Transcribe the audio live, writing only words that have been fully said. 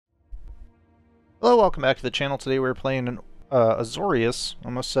Hello, welcome back to the channel. Today we're playing an Azorius,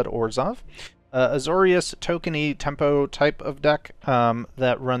 almost said Orzhov. Azorius tokeny tempo type of deck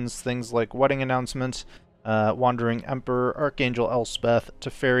that runs things like Wedding Announcement, Wandering Emperor, Archangel Elspeth,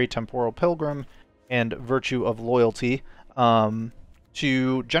 Teferi, Temporal Pilgrim, and Virtue of Loyalty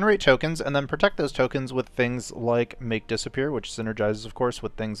to generate tokens and then protect those tokens with things like Make Disappear, which synergizes, of course,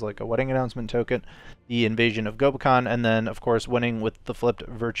 with things like a Wedding Announcement token, the Invasion of Gobakhan, and then, of course, winning with the flipped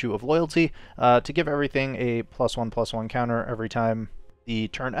Virtue of Loyalty to give everything a +1/+1 counter every time the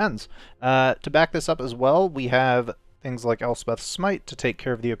turn ends. To back this up as well, we have things like Elspeth's Smite to take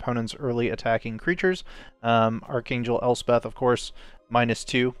care of the opponent's early attacking creatures. Archangel Elspeth, of course,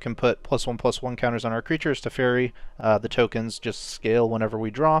 -2 can put +1/+1 counters on our creatures. Teferi, the tokens just scale whenever we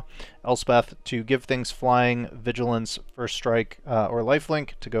draw. Elspeth to give things flying, vigilance, first strike, or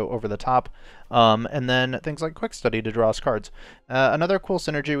lifelink to go over the top. And then things like Quick Study to draw us cards. Another cool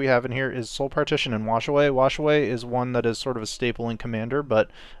synergy we have in here is Soul Partition and Wash Away. Wash Away is one that is sort of a staple in Commander,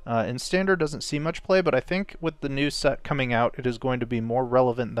 but in Standard doesn't see much play, but I think with the new set coming out, it is going to be more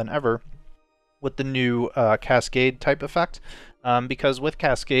relevant than ever with the new Cascade type effect. Because with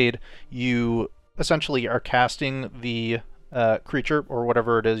Cascade, you essentially are casting the creature, or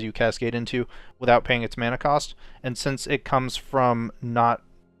whatever it is you cascade into, without paying its mana cost. And since it comes from not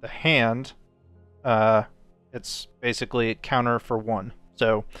the hand, it's basically counter for 1.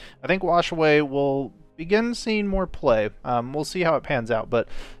 So I think Wash Away will begin seeing more play. We'll see how it pans out, but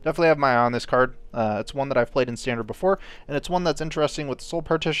definitely have my eye on this card. It's one that I've played in Standard before, and it's one that's interesting with Soul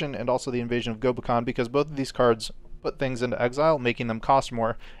Partition and also the Invasion of Gobakhan, because both of these cards put things into exile, making them cost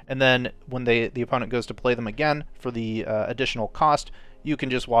more, and then when the opponent goes to play them again for the additional cost, you can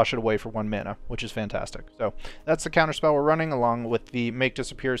just wash it away for 1 mana, which is fantastic. So that's the counterspell we're running, along with the Make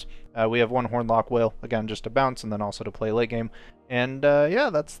Disappears. We have 1 Hornlock Whale, again, just to bounce, and then also to play late game. And yeah,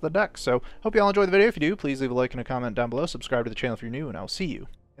 that's the deck. So hope you all enjoy the video. If you do, please leave a like and a comment down below. Subscribe to the channel if you're new, and I'll see you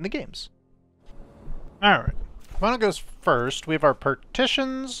in the games. Alright, opponent goes first. We have our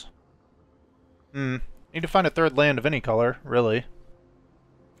Partitions. Need to find a third land of any color, really.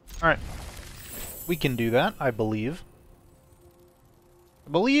 Alright. We can do that, I believe. I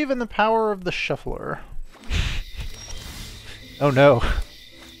believe in the power of the Shuffler. Oh no.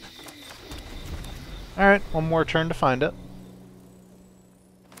 Alright, one more turn to find it.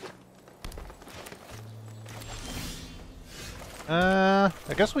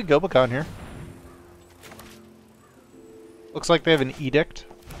 I guess we Gobakhan here. Looks like they have an Edict.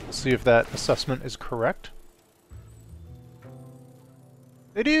 We'll see if that assessment is correct.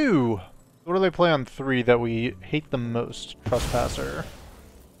 They do! What do they play on 3 that we hate the most? Trespasser.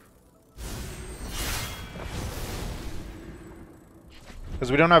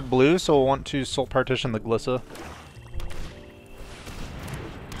 Because we don't have blue, so we'll want to Soul Partition the Glissa.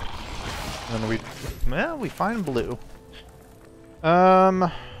 And then we find blue.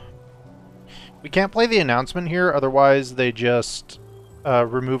 We can't play the announcement here, otherwise they just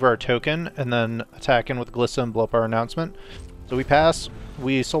remove our token and then attack in with Glissa and blow up our announcement. So we pass,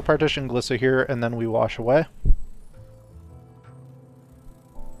 we Soul Partition Glissa here, and then we wash away.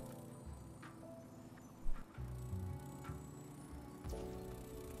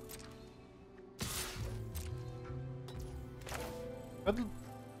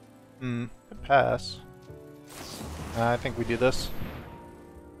 Could pass. I think we do this.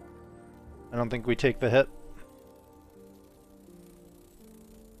 I don't think we take the hit.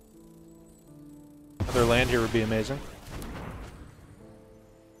 Another land here would be amazing.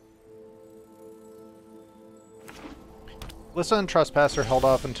 Glissa and Trespasser held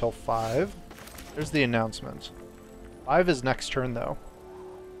off until 5. There's the announcement. 5 is next turn, though.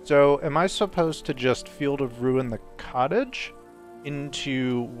 So, am I supposed to just Field of Ruin the Cottage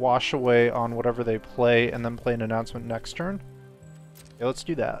into Wash Away on whatever they play and then play an announcement next turn? Okay, let's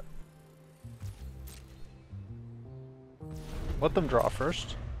do that. Let them draw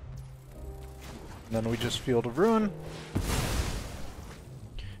first. And then we just Field of Ruin.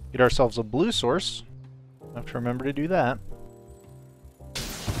 Get ourselves a blue source. Have to remember to do that.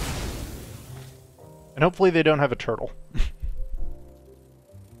 And hopefully they don't have a turtle.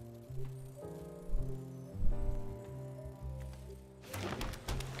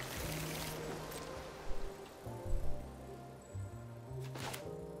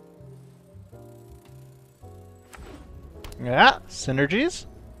 Yeah, synergies.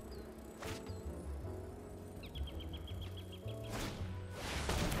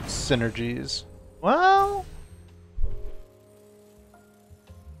 Synergies. Well,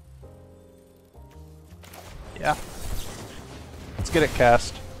 yeah. Let's get it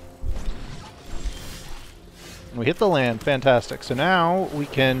cast. We hit the land. Fantastic. So now we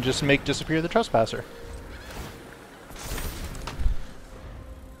can just make disappear the Trespasser.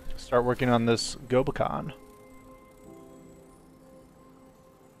 Start working on this Gobakon.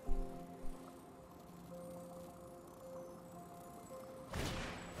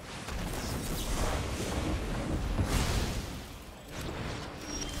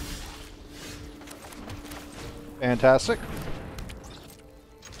 Fantastic.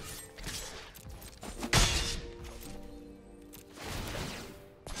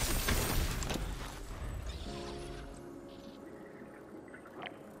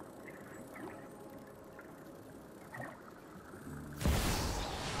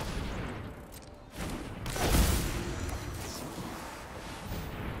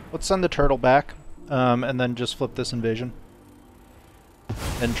 Let's send the turtle back, and then just flip this invasion.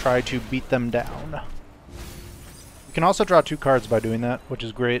 And try to beat them down. You can also draw 2 cards by doing that, which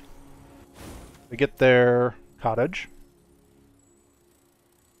is great. They get their cottage.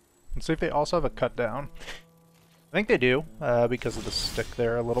 Let's see if they also have a cut down. I think they do, because of the stick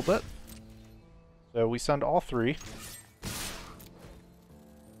there a little bit. So we send all 3.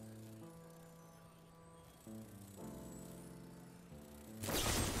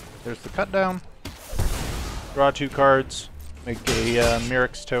 There's the cut down. Draw 2 cards. Make a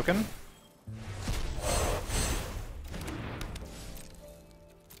Myrick's token.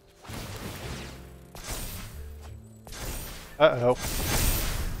 Uh-oh.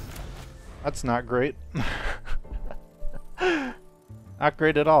 That's not great. Not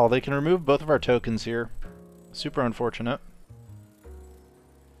great at all. They can remove both of our tokens here. Super unfortunate.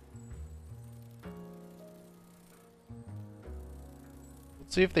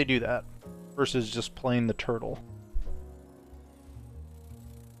 Let's see if they do that, versus just playing the turtle.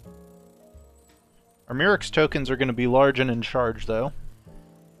 Our Myrick's tokens are going to be large and in charge, though.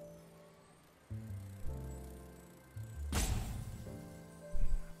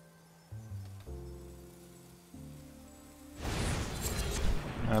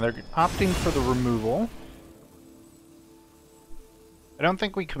 Now they're opting for the removal. I don't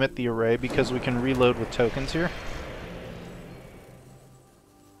think we commit the array because we can reload with tokens here.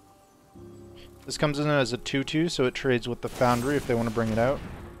 This comes in as a 2/2, so it trades with the Foundry if they want to bring it out.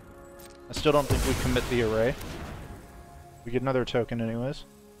 I still don't think we commit the array. We get another token anyways.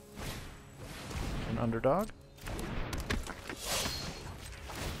 An underdog.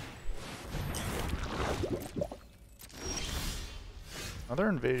 Another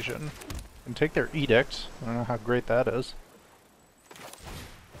invasion. Can take their edict. I don't know how great that is.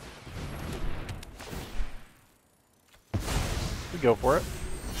 We go for it.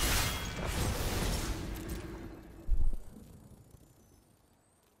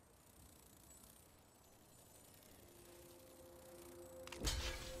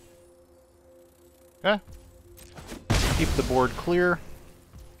 Okay. Keep the board clear.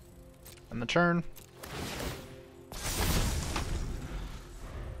 And the turn.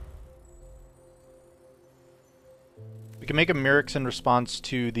 We can make a Myrick's in response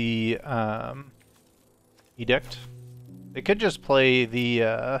to the edict. They could just play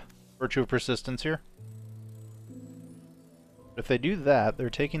the Virtue of Persistence here. But if they do that,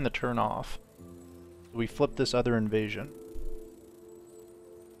 they're taking the turn off. So we flip this other invasion.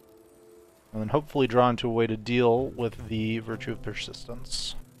 And then hopefully draw into a way to deal with the Virtue of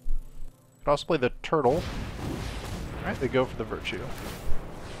Persistence. Could also play the turtle. Alright, they go for the Virtue.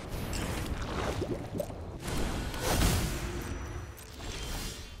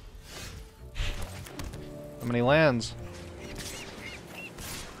 How many lands?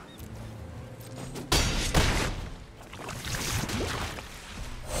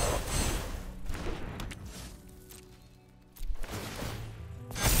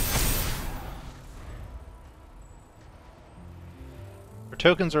 Our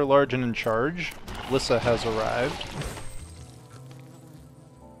tokens are large and in charge. Lissa has arrived.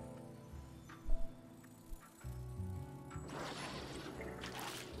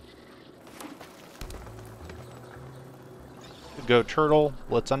 Go turtle,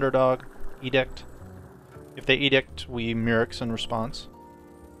 blitz underdog, edict. If they edict, we Myrick's in response.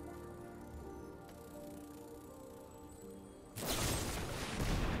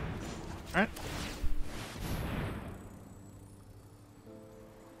 Alright.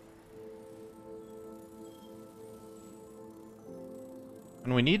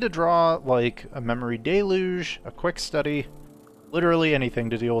 And we need to draw, like, a Memory Deluge, a Quick Study, literally anything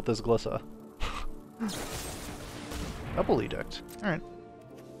to deal with this Glissa. Double Edict. Alright.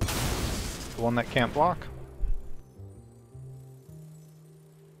 The one that can't block.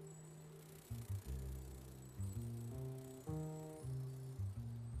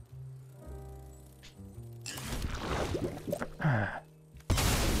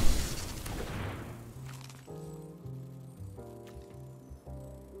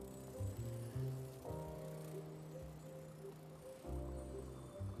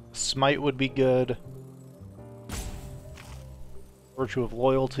 Smite would be good. Virtue of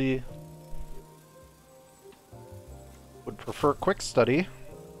Loyalty. Would prefer Quick Study,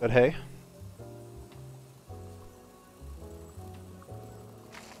 but hey.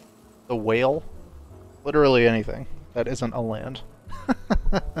 The Whale. Literally anything that isn't a land.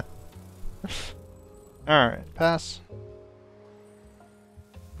 Alright, pass.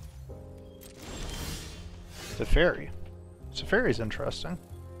 Teferi. Teferi's interesting.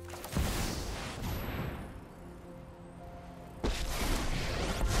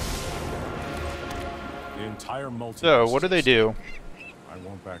 The entire so, what do they do? I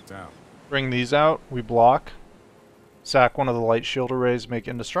won't back down. Bring these out, we block. Sack one of the light shield arrays, make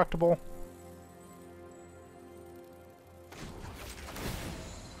indestructible.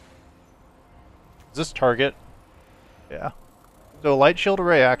 Is this target? Yeah. So light shield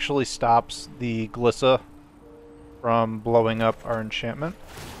array actually stops the Glissa from blowing up our enchantment.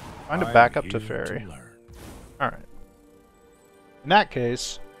 Find a backup to Fairy. Alright. In that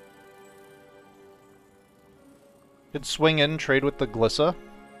case, could swing in, trade with the Glissa,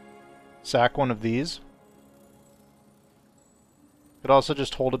 sack one of these. Could also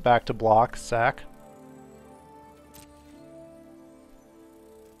just hold it back to block, sack.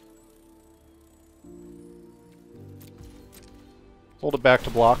 Hold it back to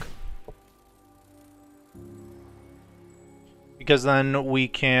block. Because then we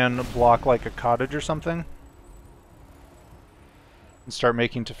can block like a cottage or something. And start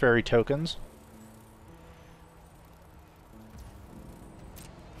making Teferi tokens.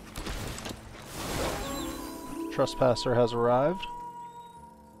 Trespasser has arrived.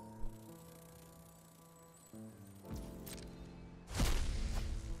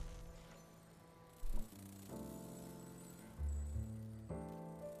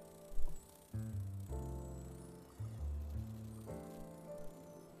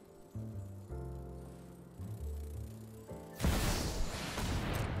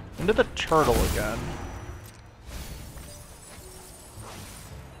 Into the turtle again.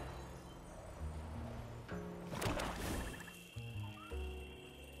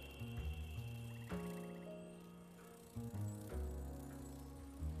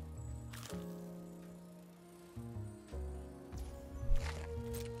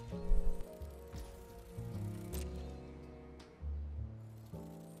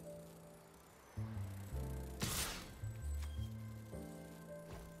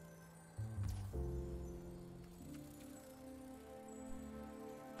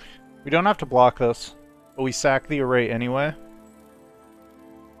 We don't have to block this, but we sack the array anyway.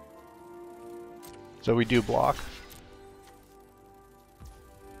 So we do block.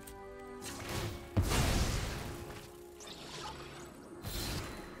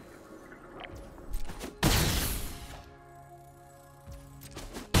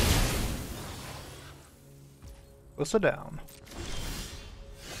 Glissa down.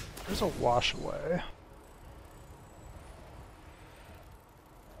 There's a wash away.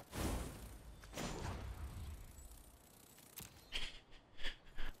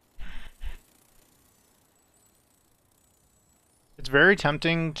 It's very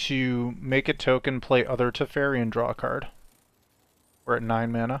tempting to make a token, play other Teferi, and draw a card. We're at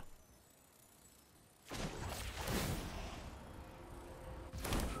 9 mana.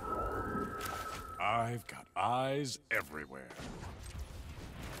 I've got eyes everywhere.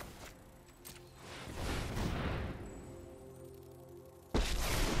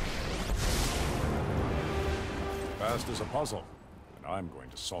 Fast as a puzzle, and I'm going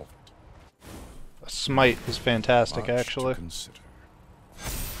to solve it. A smite is fantastic, Much actually. to consider.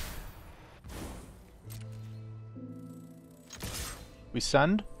 We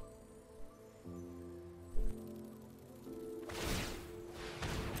send.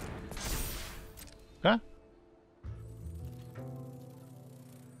 Okay.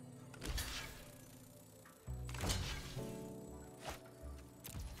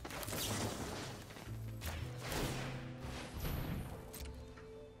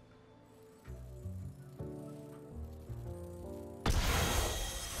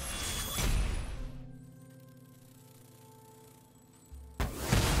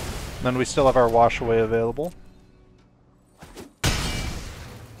 Then we still have our wash away available.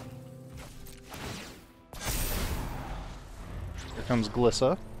 Here comes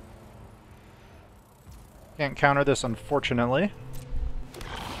Glissa. Can't counter this, unfortunately.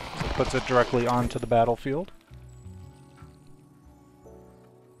 So it puts it directly onto the battlefield.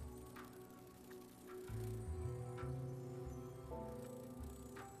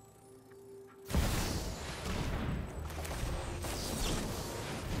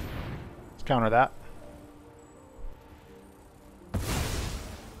 Counter that.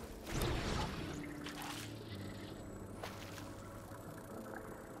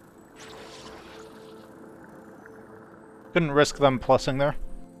 Couldn't risk them plussing there.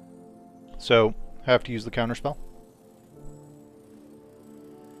 So, have to use the counterspell.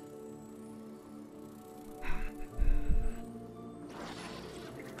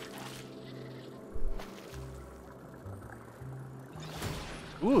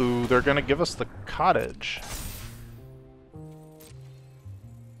 Ooh, they're gonna give us the cottage.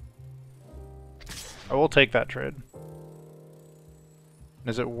 I will take that trade.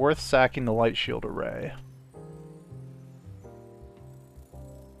 Is it worth sacking the light shield array?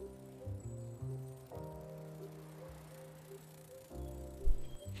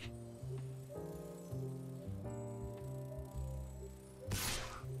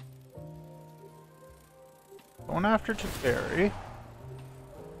 Going after Teferi.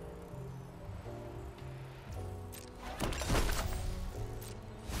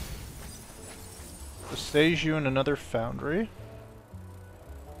 Stage you in another foundry.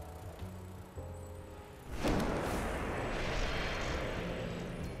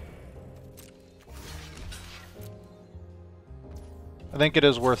 I think it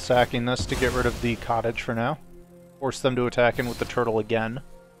is worth sacking this to get rid of the cottage for now. Force them to attack in with the turtle again.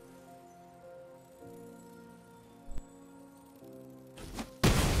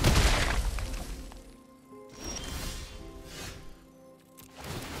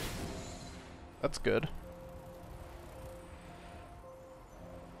 That's good.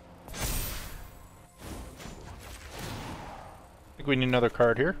 I think we need another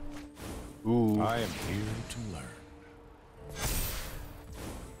card here. Ooh. I am here to learn.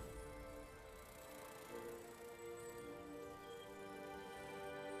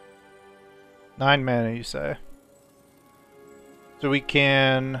 Nine mana, you say? So we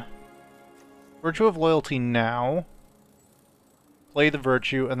can Virtue of Loyalty now, play the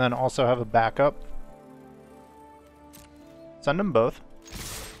Virtue, and then also have a backup. Send them both.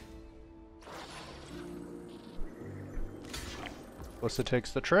 Glissa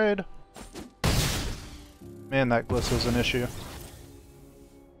takes the trade. Man, that Glissa's an issue.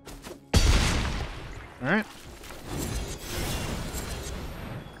 Alright.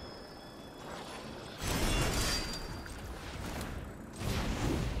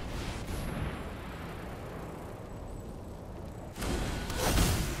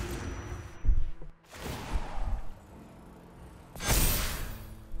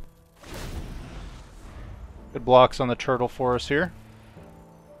 Good blocks on the turtle for us here.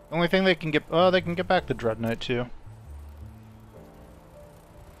 The only thing they can get, they can get back the Dread Knight too.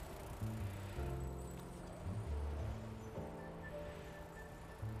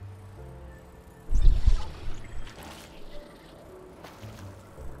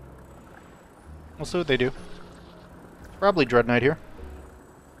 We'll see what they do. Probably Dread Knight here.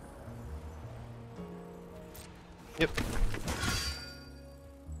 Yep.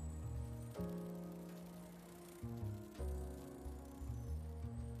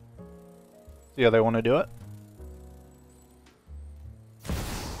 See how they want to do it.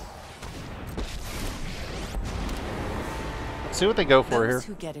 Let's see what they go for here. Those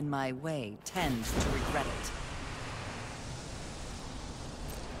who get in my way tend to regret it.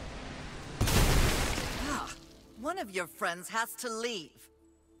 Ah, one of your friends has to leave.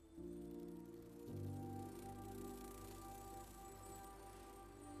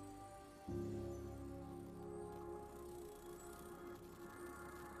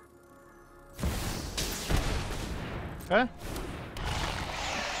 Okay.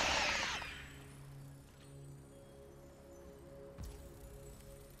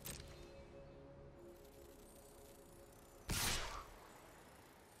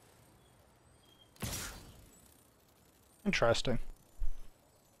 Interesting.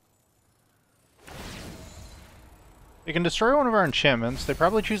 They can destroy one of our enchantments. They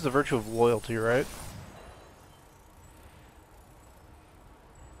probably choose the Virtue of Loyalty, right?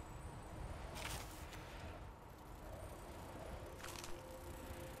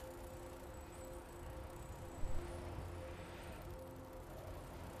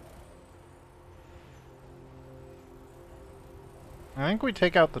 I think we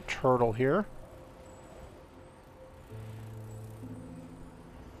take out the turtle here.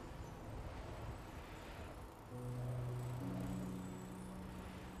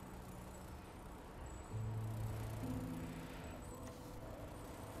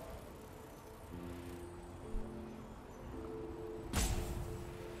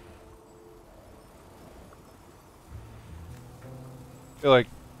 I feel like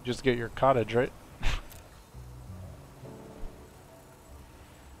just get your cottage, right?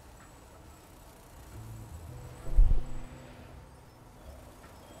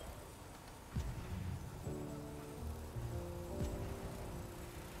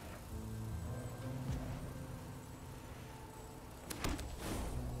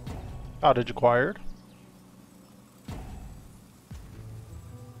 Cottage acquired.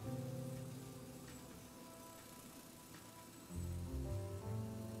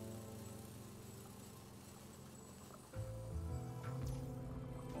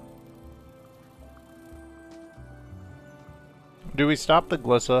 Do we stop the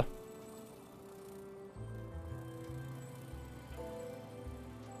Glissa?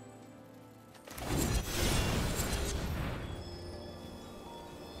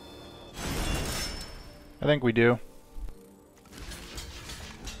 I think we do.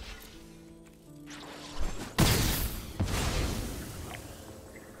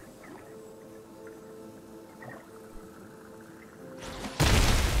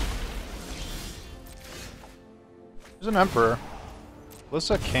 There's an Emperor.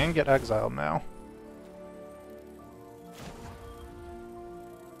 Glissa can get exiled now.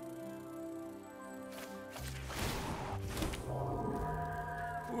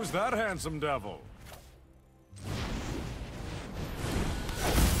 Who's that handsome devil?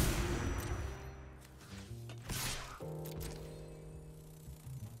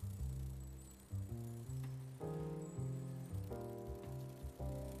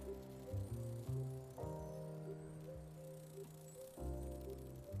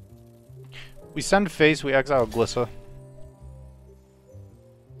 We send face, we exile Glissa.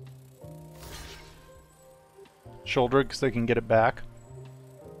 Shoulder, because they can get it back.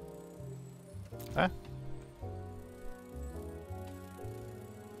 Okay.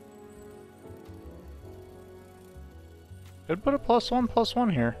 Could put a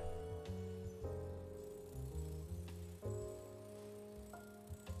 +1/+1 here.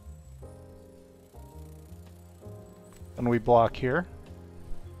 And we block here.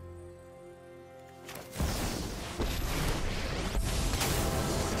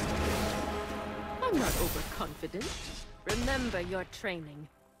 I'm not overconfident. Remember your training.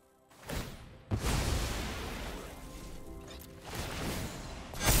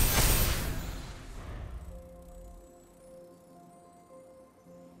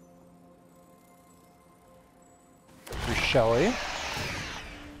 For Shelly.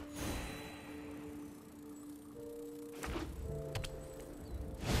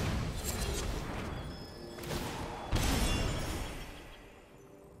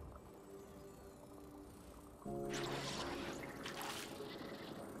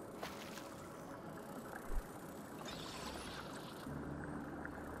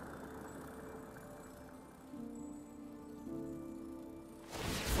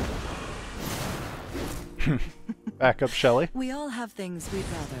 Back up, Shelly. We all have things we'd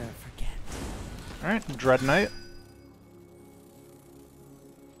rather forget. Alright, Dread Knight.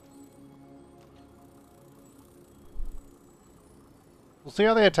 We'll see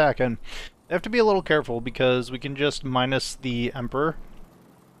how they attack in. They have to be a little careful because we can just minus the Emperor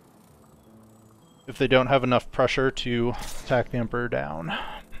if they don't have enough pressure to attack the Emperor down.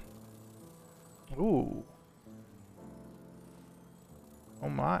 Ooh. Oh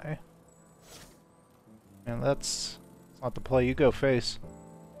my. And that's not the play. You go face.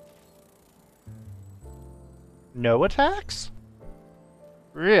 No attacks?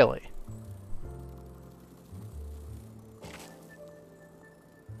 Really?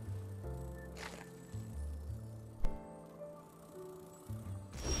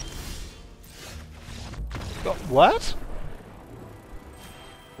 What?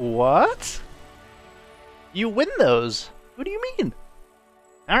 What? You win those? What do you mean?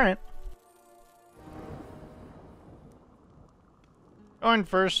 Alright. Going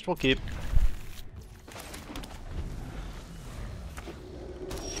first, we'll keep.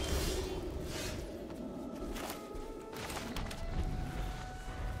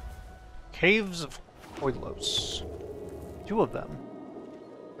 Caves of Koilos. 2 of them.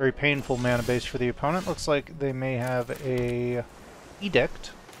 Very painful mana base for the opponent. Looks like they may have a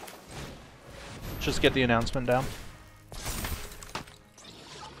Edict. Just get the announcement down.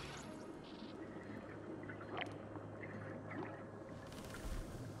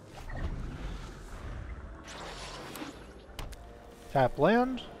 Tap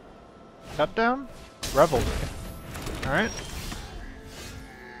land. Cut down. Revelry. Alright.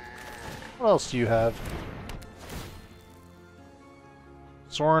 What else do you have?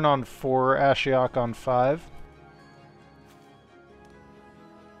 Sorin on 4, Ashiok on 5.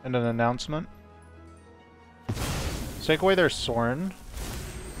 And an announcement. Take away their Sorin.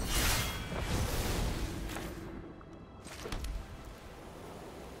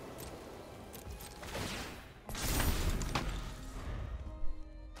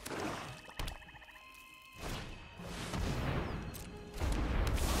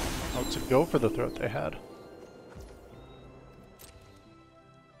 Oh, to go for the throat they had.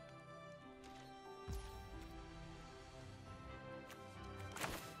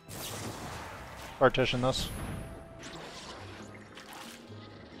 partition this.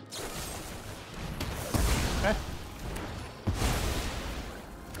 Okay.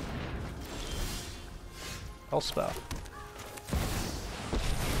 Spell.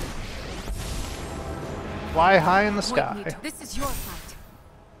 Fly high in the sky. This is your fight.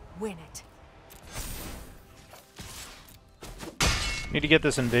 Win it. Need to get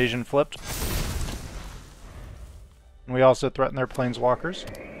this invasion flipped. And we also threaten their planeswalkers.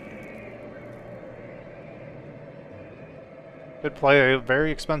 Could play a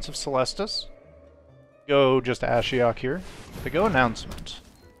very expensive Celestis. Go just Ashiok here. To go announcement.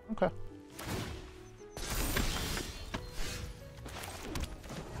 Okay.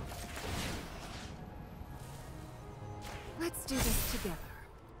 Let's do this together.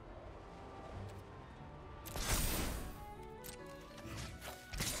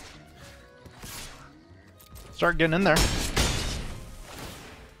 Start getting in there.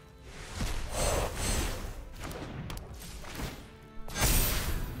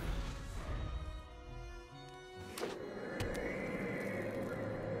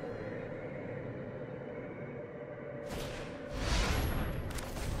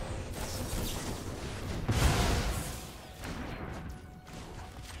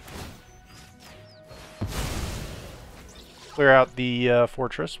 Clear out the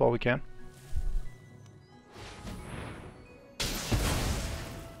fortress while we can.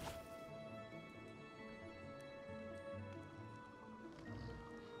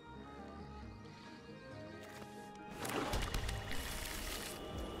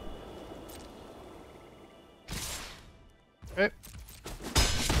 Okay.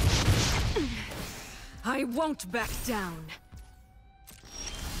 I won't back down.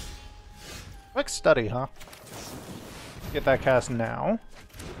 Quick study, huh? Get that cast now.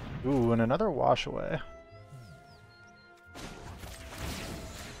 Ooh, and another wash away.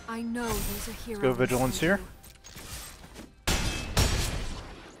 I know there's a hero. Let's go vigilance here.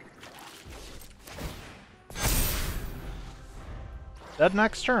 Dead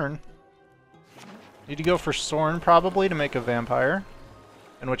next turn. Need to go for Sorn probably to make a vampire.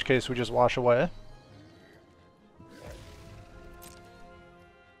 In which case we just wash away.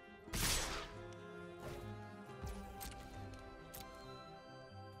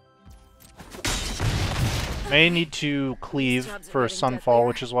 May need to cleave for a Sunfall,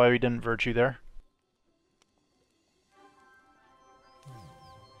 which is why we didn't Virtue there.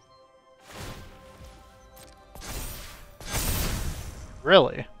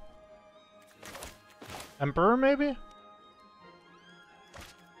 Really? Emperor, maybe?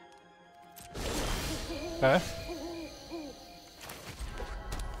 Okay.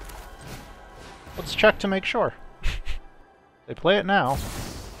 Let's check to make sure. They play it now.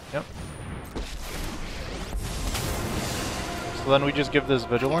 Yep. So then we just give this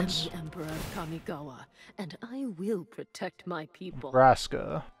vigilance. I am the Emperor of Kamigawa, and I will protect my people.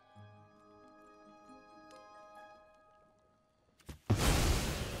 Nebraska.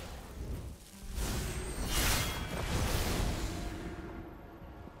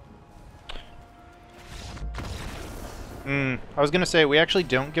 I was gonna say, we actually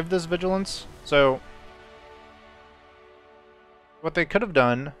don't give this vigilance, so what they could have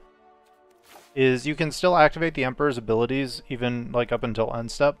done is you can still activate the Emperor's abilities even like up until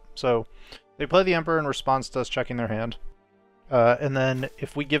end step. So they play the Emperor in response to us checking their hand. And then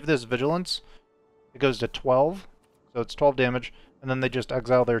if we give this vigilance, it goes to 12. So it's 12 damage. And then they just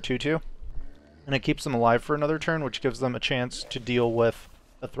exile their 2/2. And it keeps them alive for another turn, which gives them a chance to deal with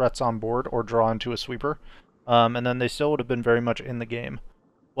the threats on board or draw into a sweeper. And then they still would have been very much in the game.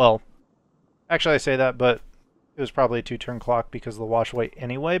 Well, actually I say that, but it was probably a 2-turn clock because of the wash away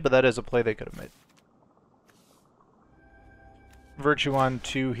anyway, but that is a play they could have made. Virtue on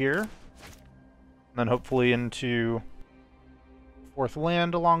 2 here. And then hopefully into 4th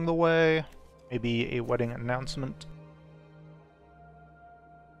land along the way. Maybe a wedding announcement.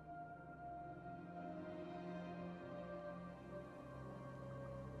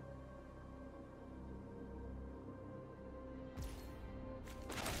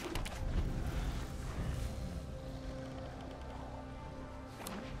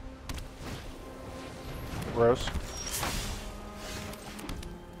 Gross.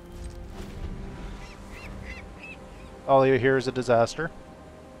 All you hear is a disaster.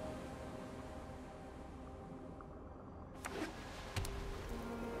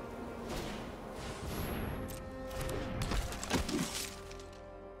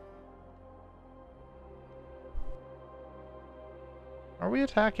 Are we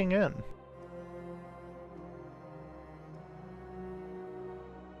attacking in?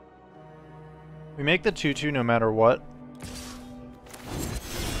 We make the 2/2 no matter what.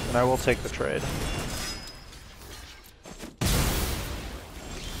 And I will take the trade.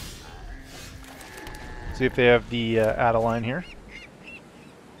 See if they have the Adeline here.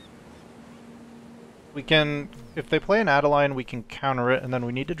 We can, if they play an Adeline, we can counter it, and then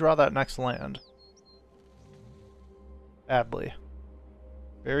we need to draw that next land. Badly.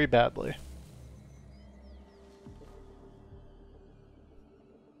 Very badly.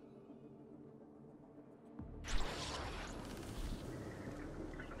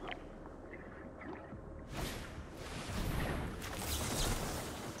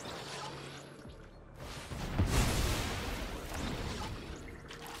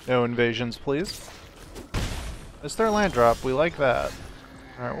 No invasions, please. It's their land drop. We like that.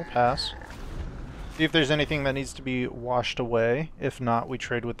 Alright, we'll pass. See if there's anything that needs to be washed away. If not, we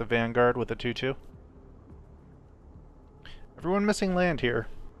trade with the Vanguard with a 2-2. Everyone missing land here.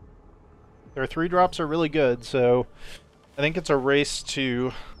 Their 3-drops are really good, so I think it's a race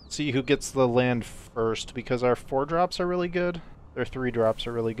to see who gets the land first, because our 4-drops are really good, their 3-drops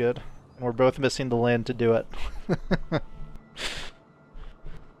are really good, and we're both missing the land to do it.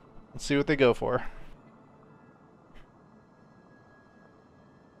 Let's see what they go for.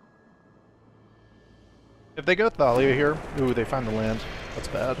 If they go Thalia here, ooh, they find the land. That's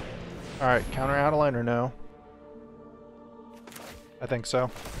bad. Alright, counter Adeline or no? I think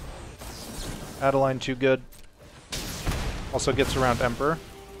so. Adeline too good. Also gets around Emperor.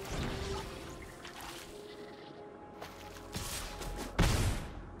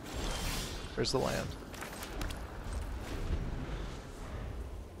 There's the land.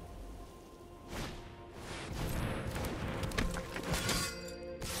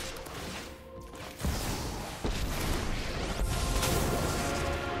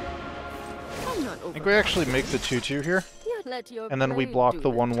 I think we actually make the 2-2 here, and then we block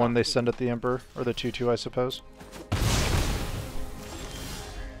the 1-1 they send at the Emperor, or the 2-2 I suppose.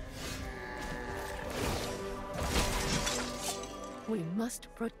 We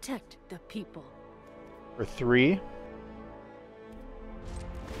must protect the people. For 3.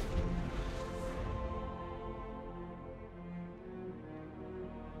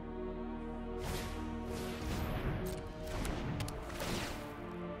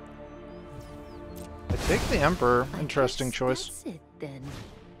 Take the Emperor. Interesting choice. That's it, then.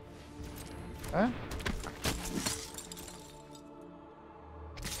 Okay.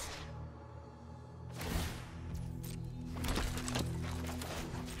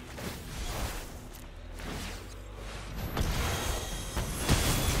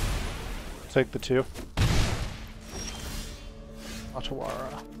 Take the 2.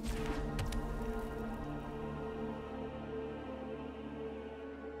 Atawara.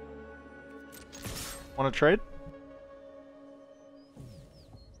 Want to trade?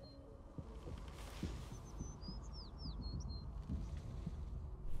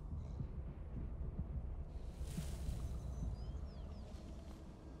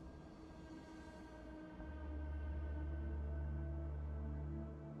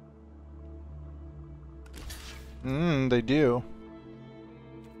 They do.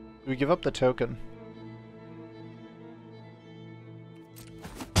 Do we give up the token?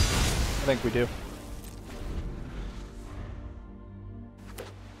 I think we do.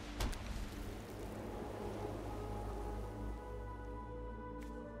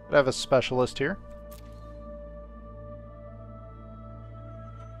 I have a specialist here.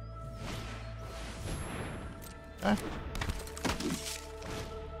 Okay.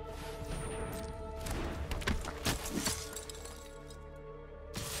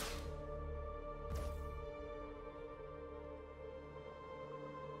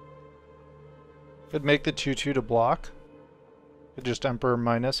 Could make the 2-2 to block. Could just Emperor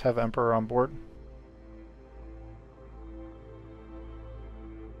minus, have Emperor on board.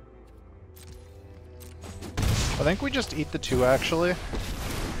 I think we just eat the 2 actually.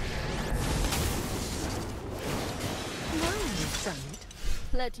 Now, son,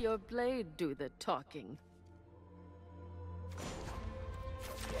 let your blade do the talking.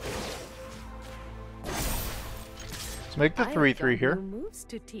 Let's make the 3-3 here. No moves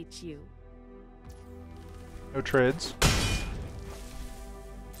to teach you. No trades.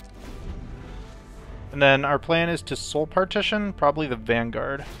 And then our plan is to soul partition, probably the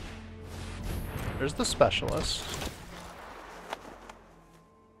Vanguard. There's the specialist.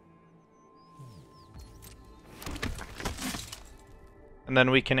 And then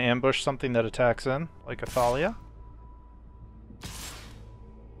we can ambush something that attacks in, like a Thalia.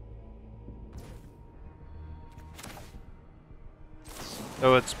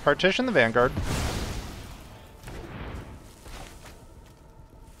 So it's partition the Vanguard.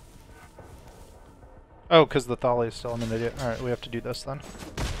 Oh, because the Thalia is still an idiot. Alright, we have to do this then.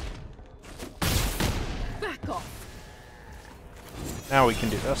 Now we can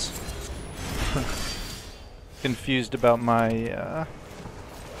do this. Confused about my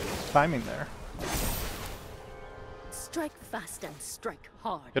timing there. Strike fast and strike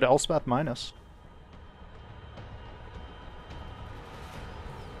hard. Good Elspeth minus.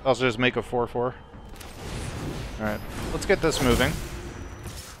 I'll just make a 4/4. Alright, let's get this moving.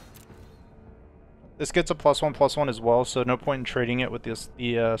 This gets a +1/+1 as well, so no point in trading it with this,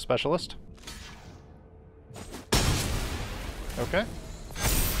 the specialist. Okay.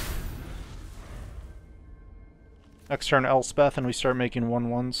 Next turn Elspeth, and we start making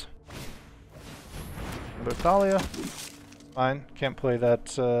 1/1s. Another Thalia. Fine, can't play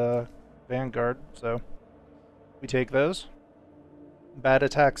that Vanguard, so we take those. Bad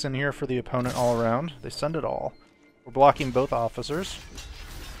attacks in here for the opponent all around. They send it all. We're blocking both officers.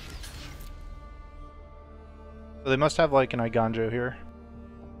 So they must have like an Iganjo here.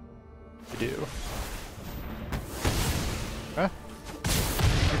 They do. Okay.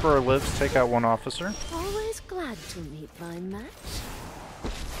 Emperor lives, take out one officer. Always glad to meet my match.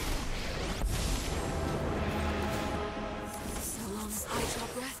 So long as I draw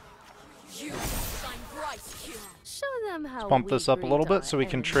breath, you shine bright here. Show them how. Let's bump we this up a little greet bit so our we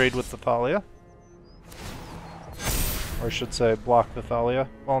can enemies. trade with the Thalia. Or I should say, block the Thalia.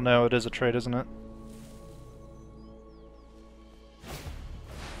 Well, no, it is a trade, isn't it?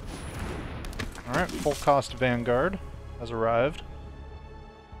 Alright, full cost Vanguard has arrived.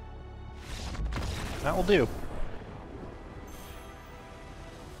 That will do.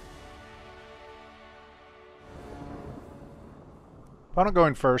 Opponent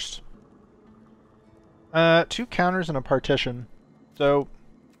going first. 2 counters and a partition. So,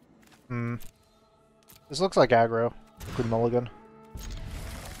 this looks like aggro. Good mulligan.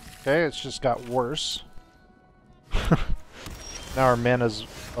 Okay, it's just got worse. Now our mana's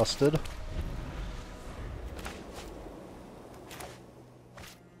busted.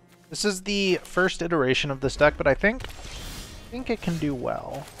 This is the first iteration of this deck, but I think it can do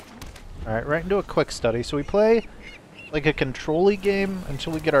well. Alright, right into a quick study. So we play like a control-y game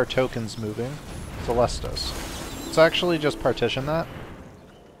until we get our tokens moving. Celestis. Let's actually just partition that.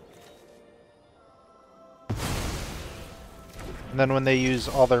 And then when they use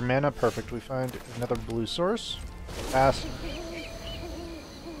all their mana, perfect, we find another blue source. Pass.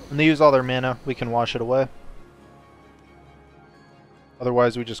 When they use all their mana, we can wash it away.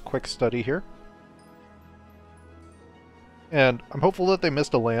 Otherwise, we just quick study here. And I'm hopeful that they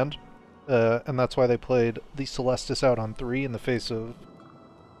missed a land, and that's why they played the Celestis out on 3 in the face of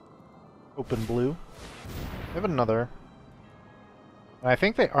open blue. They have another. And I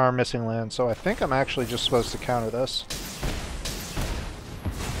think they are missing land, so I think I'm actually just supposed to counter this.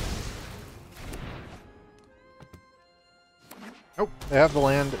 Nope, they have the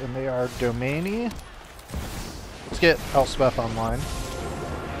land and they are domainy. Let's get Elspeth online.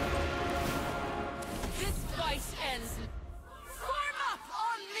 This fight ends. Form up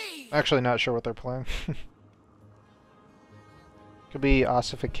on me. Actually not sure what they're playing. Could be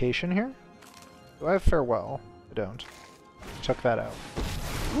ossification here? Do I have farewell? I don't. Took that out.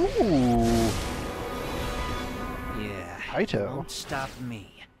 Ooh! Yeah, Kaito. won't stop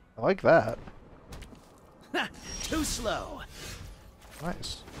me. I like that. Ha! Too slow.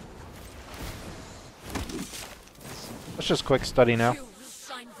 Nice. Let's just quick study now. You will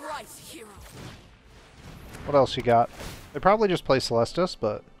shine bright, hero. What else you got? They probably just play Celestis,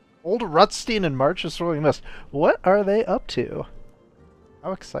 but old Rutstein and March is throwing mist. What are they up to?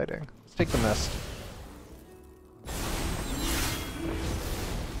 How exciting. Let's take the mist.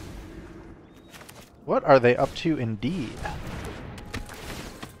 What are they up to indeed?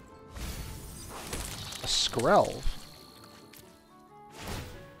 A Skrelv.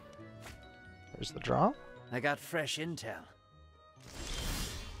 There's the draw. I got fresh intel.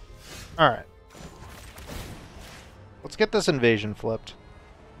 Alright. Let's get this invasion flipped.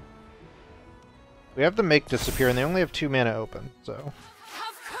 We have to make disappear, and they only have 2 mana open, so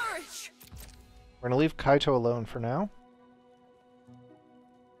Have courage. we're gonna leave Kaito alone for now.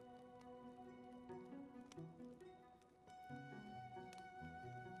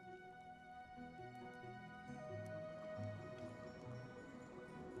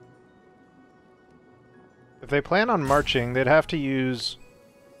 If they plan on marching, they'd have to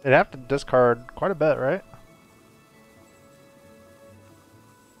discard quite a bit, right?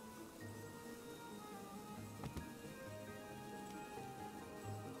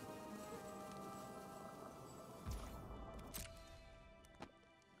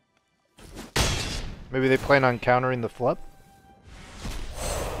 Maybe they plan on countering the flip?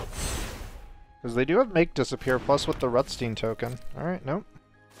 Because they do have Make Disappear, plus with the Rutstein token. Alright, nope.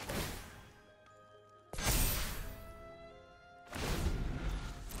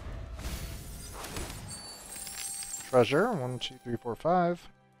 treasure. 1, 2, 3, 4, 5,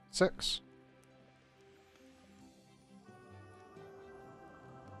 6.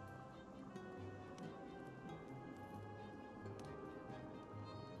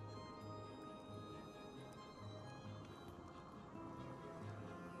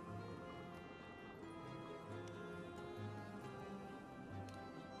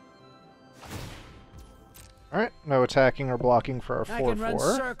 Alright, no attacking or blocking for our 4/4. I can run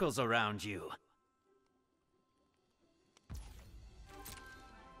circles around you.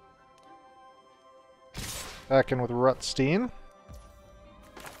 Back in with Rutstein.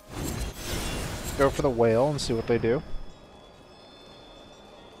 Go for the whale and see what they do.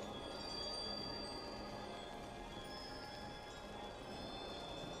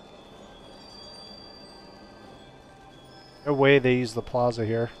 No way they use the plaza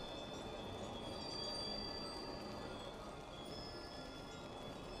here.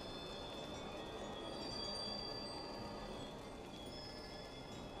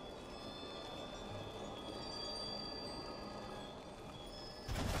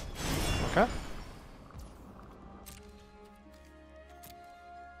 Okay.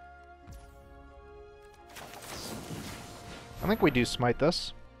 I think we do smite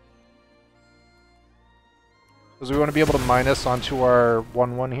this. Because we want to be able to minus onto our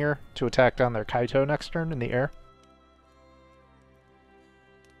 1/1 here to attack down their Kaito next turn in the air.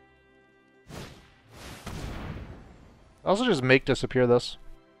 Also just make disappear this.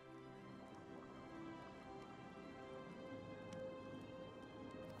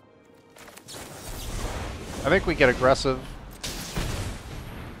 I think we get aggressive.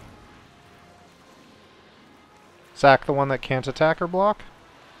 Sack the one that can't attack or block.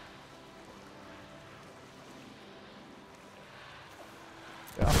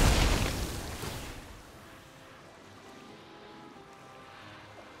 Yeah.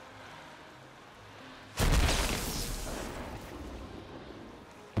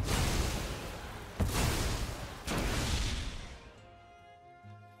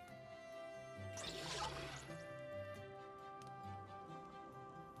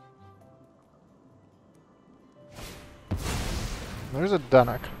 There's a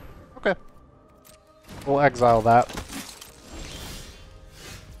Dunnock. Okay. We'll exile that. To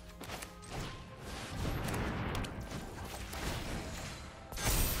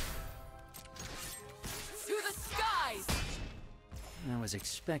the skies! I was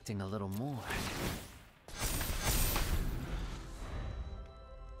expecting a little more.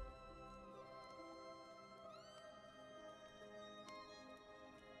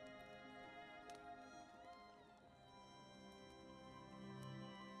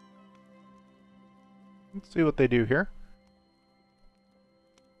 Let's see what they do here.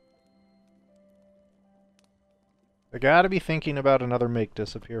 They gotta be thinking about another make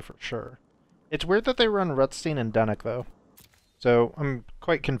disappear for sure. It's weird that they run Rutstein and Dunnock though. So I'm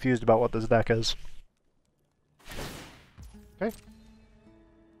quite confused about what this deck is. Okay.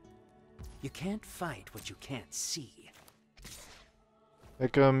 You can't fight what you can't see.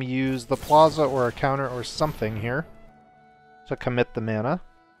 Make them use the plaza or a counter or something here to commit the mana.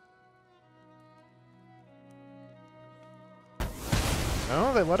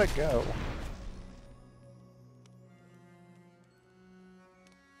 No, they let it go.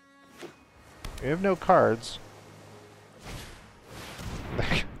 We have no cards.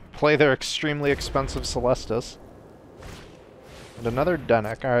 They play their extremely expensive Celestus. And another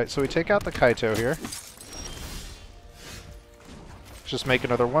Dunnock. Alright, so we take out the Kaito here. Just make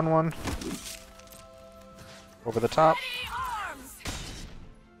another 1/1. Over the top.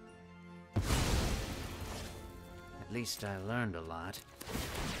 At least I learned a lot.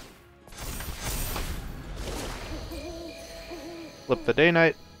 Flip the Day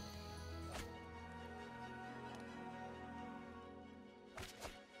Knight.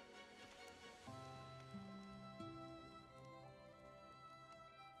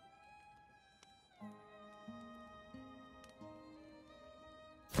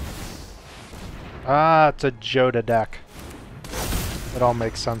 Ah, it's a Jodah deck. It all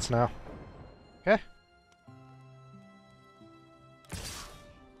makes sense now. Okay.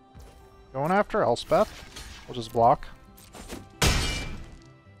 Going after Elspeth. We'll just block.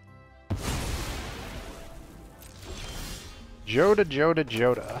 Jodah, Jodah,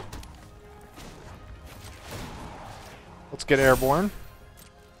 Jodah. Let's get airborne.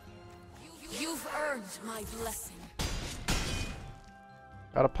 You've earned my blessing.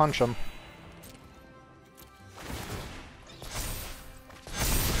 Gotta punch him.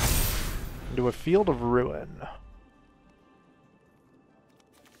 Into a field of ruin.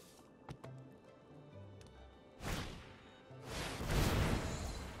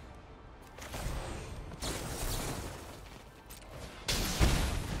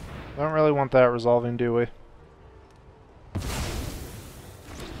 Don't really want that resolving, do we?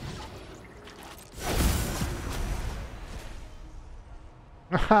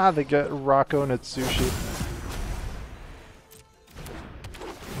 Haha, they get Rocco and its sushi.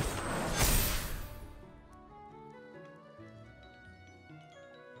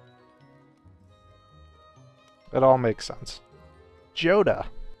 It all makes sense. Jodah.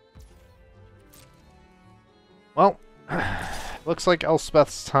 Well, looks like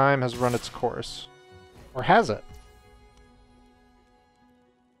Elspeth's time has run its course. Or has it?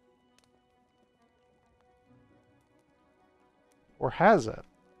 Or has it?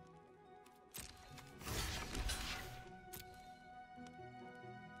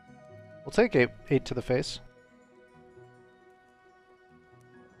 We'll take 8 to the face.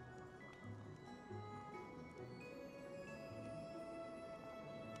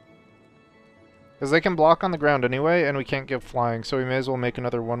 Because they can block on the ground anyway, and we can't give flying, so we may as well make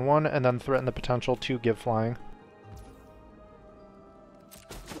another 1/1 and then threaten the potential to give flying.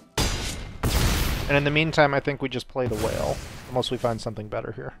 And in the meantime, I think we just play the whale, unless we find something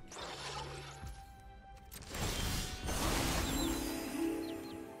better here.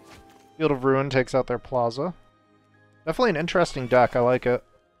 Field of Ruin takes out their plaza. Definitely an interesting deck, I like it.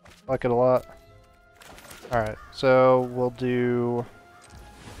 I like it a lot. Alright, so we'll do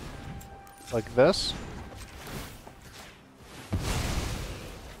like this.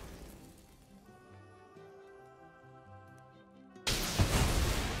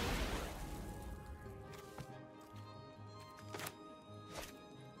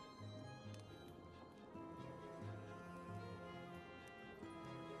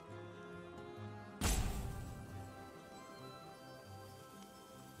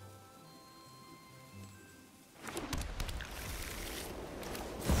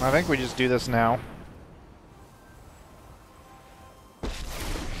 I think we just do this now.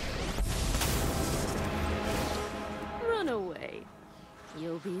 Run away.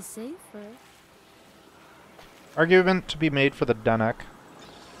 You'll be safer. Argument to be made for the Denek.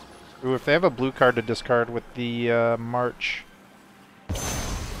 Ooh, if they have a blue card to discard with the March.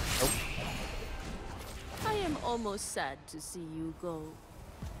 Nope. I am almost sad to see you go.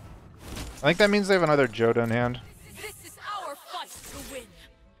 I think that means they have another Jodah in hand. This is our fight to win.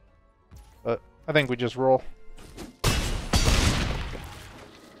 But I think we just roll.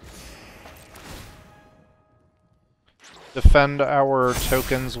 Defend our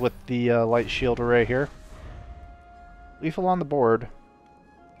tokens with the light shield array here. Lethal on the board.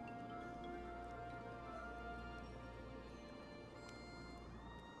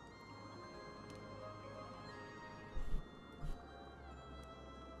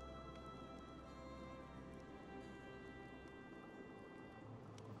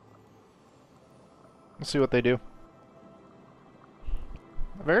 Let's see what they do.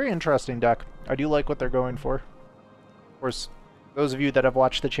 A very interesting deck. I do like what they're going for. Of course, those of you that have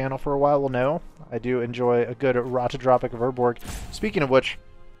watched the channel for a while will know I do enjoy a good Rotodropic Verborg. Speaking of which,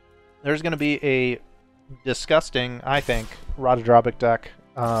 there's going to be a disgusting, I think, Rotodropic deck.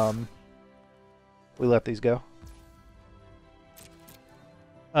 We let these go.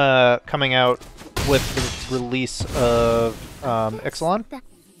 Coming out with the release of Ixalan.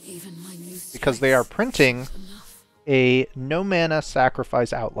 Because they are printing a no mana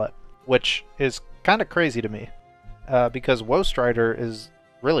sacrifice outlet, which is kind of crazy to me. Because Woe Strider is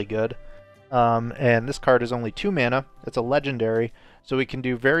really good. And this card is only 2 mana. It's a legendary, so we can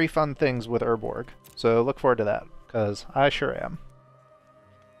do very fun things with Urborg. So look forward to that, because I sure am.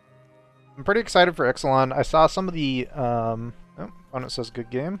 I'm pretty excited for Ixalan. I saw some of the... oh, opponent says good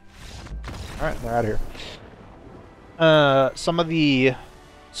game. Alright, they're out of here. Some of the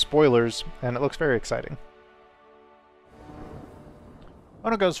spoilers, and it looks very exciting.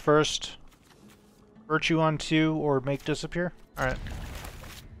 Opponent goes first. Virtue on 2 or make disappear. Alright.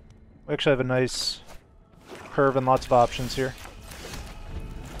 We actually have a nice curve and lots of options here.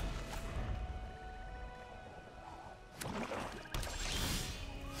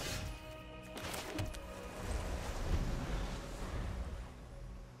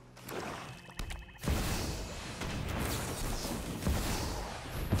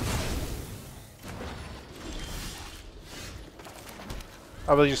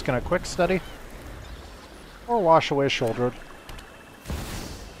 Probably just gonna quick study. Or wash away shouldered.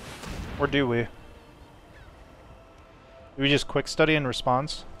 Or do we? Do we just quick study in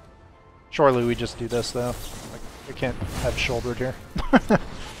response? Surely we just do this though. Like, we can't have shouldered here.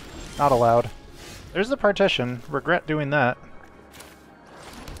 Not allowed. There's the partition. Regret doing that.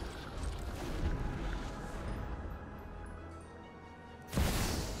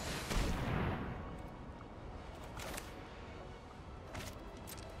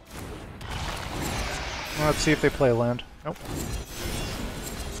 Let's see if they play land. Nope.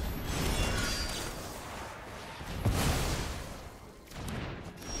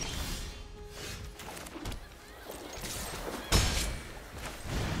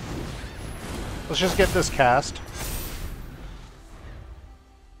 Let's just get this cast.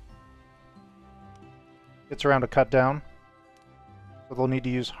 Gets around a cut down. So they'll need to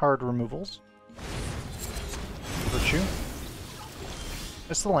use hard removals. Virtue.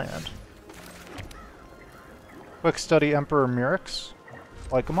 Miss the land. Quick study Emperor Myrics.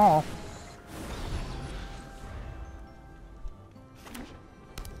 Like them all.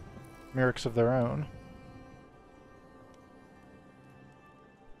 Myrics of their own.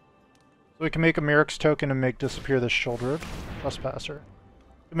 So we can make a Myrics token and make disappear this Sheoldred Trespasser.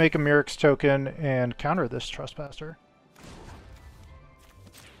 We can make a Myrics token and counter this Trespasser.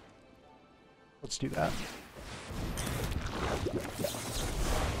 Let's do that.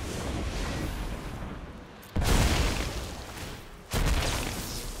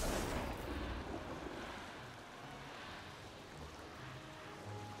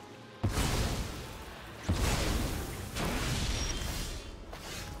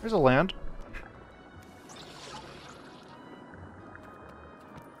 There's a land.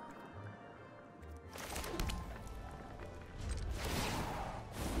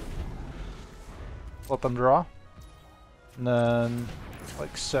 Let them draw. And then,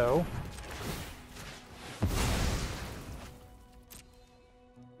 like so.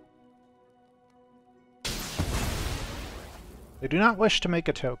 They do not wish to make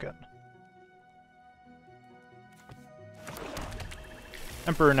a token.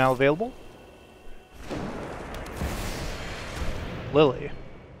 Emperor now available. Lily.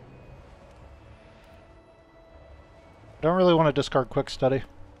 Don't really want to discard Quick Study.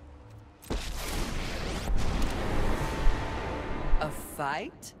 A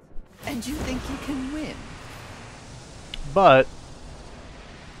fight? And you think you can win? But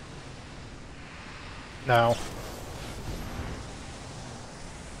no.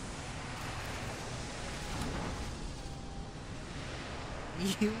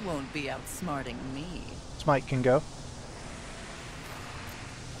 You won't be outsmarting me. Smite can go.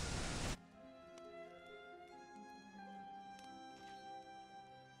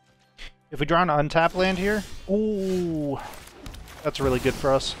 If we draw an untap land here, ooh, that's really good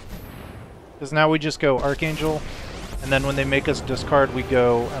for us. Because now we just go Archangel, and then when they make us discard, we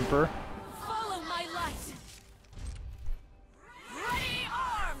go Emperor. Follow my light. Ready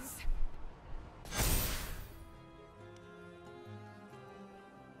arms.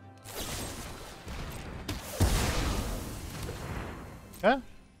 Yeah.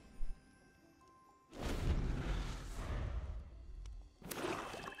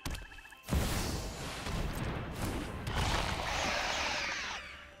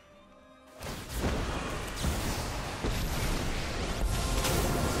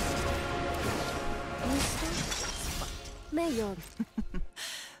 Mayor.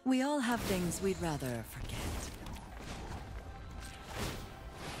 We all have things we'd rather forget.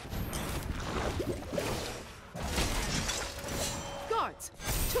 Guards,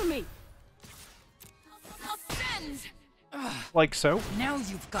 to me. Ascend. Like so. Now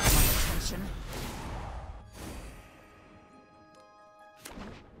you've got my attention.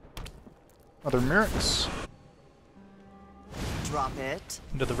 Other Myrics. Drop it.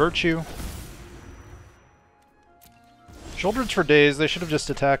 Into the Virtue. Sheoldred's for days, they should have just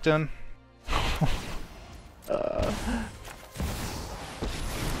attacked him.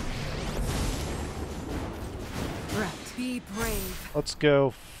 Be brave. Let's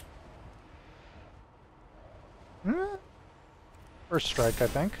go. First strike, I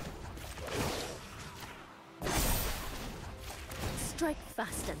think. Strike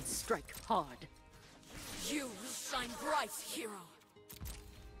fast and strike hard. You will shine bright, hero.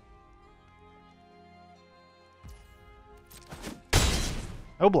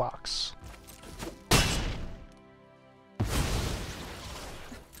 No blocks. It's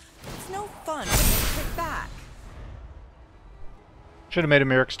no fun when they kick back. Should have made a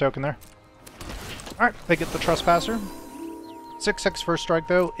Myrics token there. Alright, they get the Trespasser. 6/6 first strike,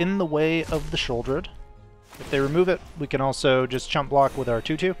 though, in the way of the Sheoldred. If they remove it, we can also just chump block with our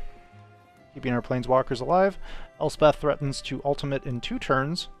 2/2, keeping our Planeswalkers alive. Elspeth threatens to ultimate in 2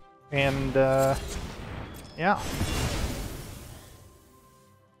 turns, and, yeah.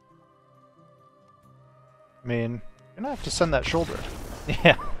 I mean, you're gonna have to send that Sheoldred.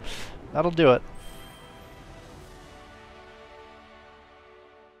 Yeah, that'll do it.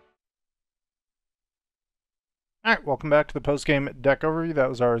 Alright, welcome back to the post-game deck overview. That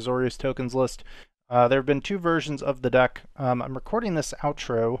was our Azorius tokens list. There have been 2 versions of the deck. I'm recording this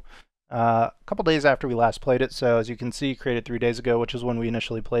outro a couple days after we last played it. So as you can see, created 3 days ago, which is when we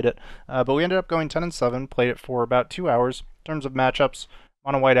initially played it. But we ended up going 10-7, played it for about 2 hours. In terms of matchups,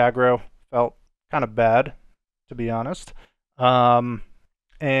 mono white aggro felt kind of bad, to be honest. And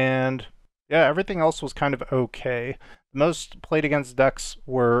yeah, everything else was kind of okay. The most played against decks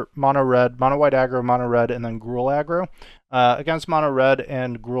were mono red, mono white aggro, mono red, and then Gruul aggro. Against mono red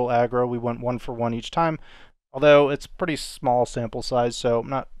and Gruul aggro, we went 1 for 1 each time. Although it's pretty small sample size, so I'm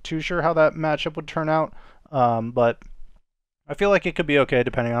not too sure how that matchup would turn out. But I feel like it could be okay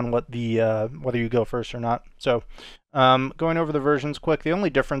depending on what the whether you go first or not. So going over the versions quick, the only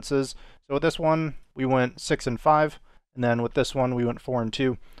differences. So with this one we went 6 and 5, and then with this one we went 4 and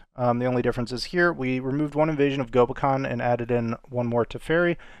 2. The only difference is here we removed 1 invasion of Gobakhan and added in 1 more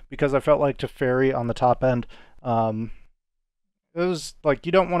Teferi because I felt like Teferi on the top end. It was like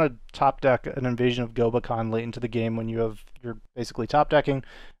you don't want to top deck an invasion of Gobakhan late into the game when you're basically top decking.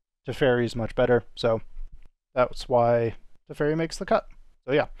 Teferi is much better, so that's why Teferi makes the cut.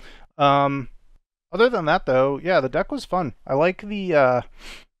 So yeah. Other than that though, yeah, the deck was fun. I like the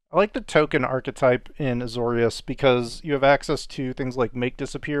token archetype in Azorius because you have access to things like Make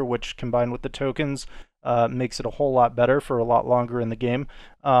Disappear, which combined with the tokens makes it a whole lot better for a lot longer in the game.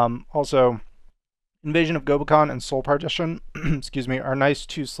 Also, Invasion of Gobakhan and Soul Partition, excuse me, are nice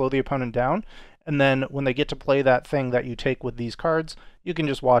to slow the opponent down, and then when they get to play that thing that you take with these cards, you can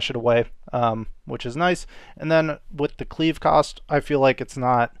just wash it away, which is nice. And then with the cleave cost, I feel like it's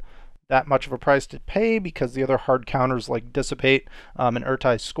not that much of a price to pay because the other hard counters like Dissipate and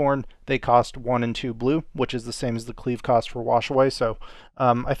Urtai's Scorn, they cost 1 and 2 blue, which is the same as the cleave cost for wash away. So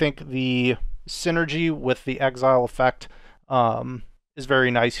I think the synergy with the exile effect is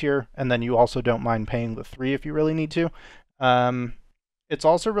very nice here, and then you also don't mind paying the 3 if you really need to. It's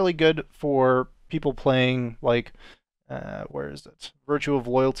also really good for people playing like where is it? Virtue of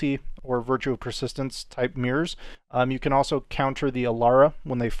Loyalty or Virtue of Persistence type mirrors. You can also counter the Alara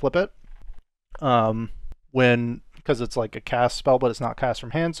when they flip it, because it's like a cast spell, but it's not cast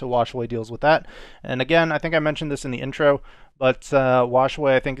from hand, so Wash Away deals with that. And again, I think I mentioned this in the intro, but Wash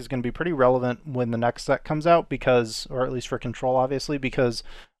Away I think is going to be pretty relevant when the next set comes out, because, or at least for control obviously, because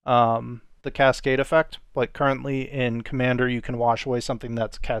the cascade effect, like currently in Commander you can wash away something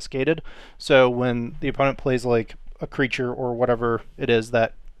that's cascaded, so when the opponent plays like a creature or whatever it is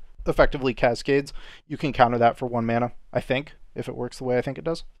that effectively cascades, you can counter that for 1 mana, I think, if it works the way I think it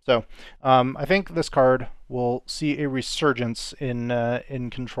does. So I think this card will see a resurgence in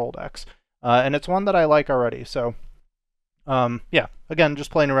control decks, and it's one that I like already. So yeah, again,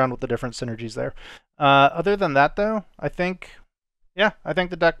 just playing around with the different synergies there. Other than that though, I think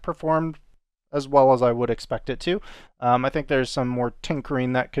the deck performed as well as I would expect it to. I think there's some more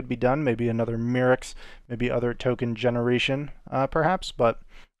tinkering that could be done, maybe another Mirrex, maybe other token generation perhaps, but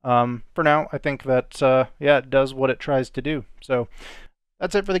for now I think that yeah, it does what it tries to do. So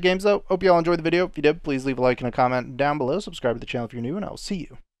that's it for the games though. Hope you all enjoyed the video. If you did, please leave a like and a comment down below, subscribe to the channel if you're new, and I'll see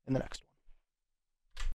you in the next one.